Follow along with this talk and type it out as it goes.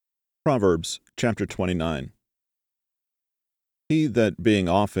Proverbs chapter 29. He that being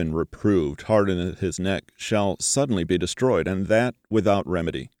often reproved hardeneth his neck shall suddenly be destroyed, and that without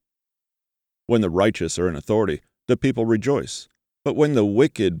remedy. When the righteous are in authority, the people rejoice, but when the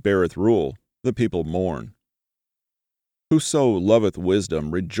wicked beareth rule, the people mourn. Whoso loveth wisdom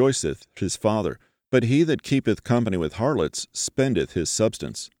rejoiceth his father, but he that keepeth company with harlots spendeth his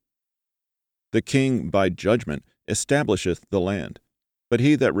substance. The king by judgment establisheth the land, but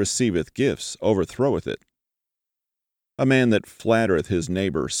he that receiveth gifts overthroweth it. A man that flattereth his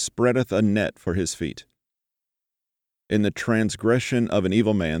neighbor spreadeth a net for his feet. In the transgression of an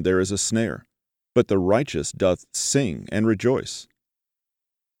evil man there is a snare, but the righteous doth sing and rejoice.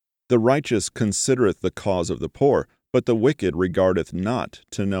 The righteous considereth the cause of the poor, but the wicked regardeth not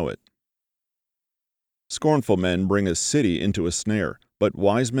to know it. Scornful men bring a city into a snare, but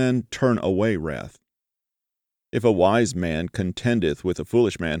wise men turn away wrath. If a wise man contendeth with a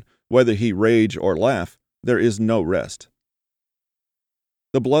foolish man, whether he rage or laugh, there is no rest.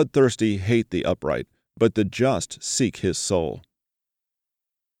 The bloodthirsty hate the upright, but the just seek his soul.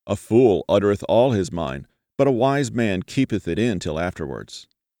 A fool uttereth all his mind, but a wise man keepeth it in till afterwards.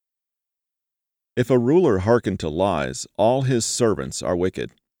 If a ruler hearken to lies, all his servants are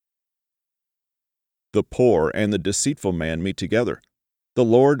wicked. The poor and the deceitful man meet together. The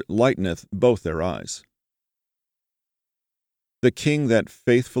Lord lighteneth both their eyes. The king that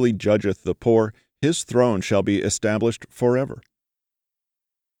faithfully judgeth the poor, his throne shall be established forever.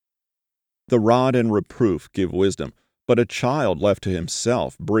 The rod and reproof give wisdom, but a child left to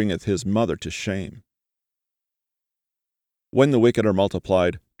himself bringeth his mother to shame. When the wicked are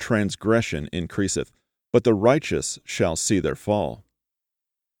multiplied, transgression increaseth, but the righteous shall see their fall.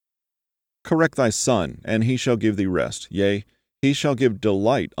 Correct thy son, and he shall give thee rest, yea, he shall give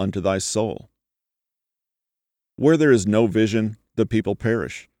delight unto thy soul. Where there is no vision, the people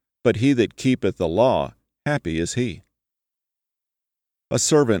perish, but he that keepeth the law, happy is he. A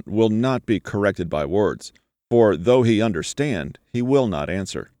servant will not be corrected by words, for though he understand, he will not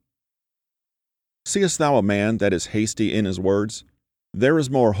answer. Seest thou a man that is hasty in his words? There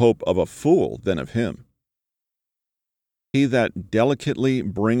is more hope of a fool than of him. He that delicately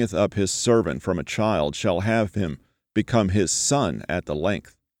bringeth up his servant from a child shall have him become his son at the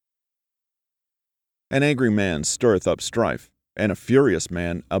length. An angry man stirreth up strife, and a furious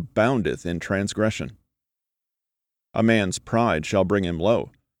man aboundeth in transgression. A man's pride shall bring him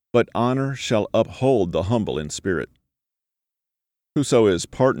low, but honor shall uphold the humble in spirit. Whoso is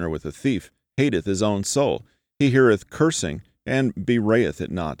partner with a thief hateth his own soul. He heareth cursing, and bewrayeth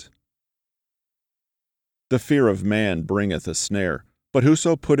it not. The fear of man bringeth a snare, but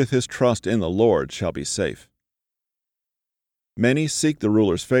whoso putteth his trust in the Lord shall be safe. Many seek the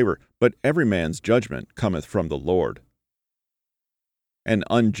ruler's favor, but every man's judgment cometh from the Lord. An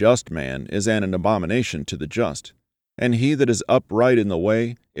unjust man is an abomination to the just, and he that is upright in the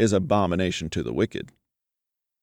way is abomination to the wicked.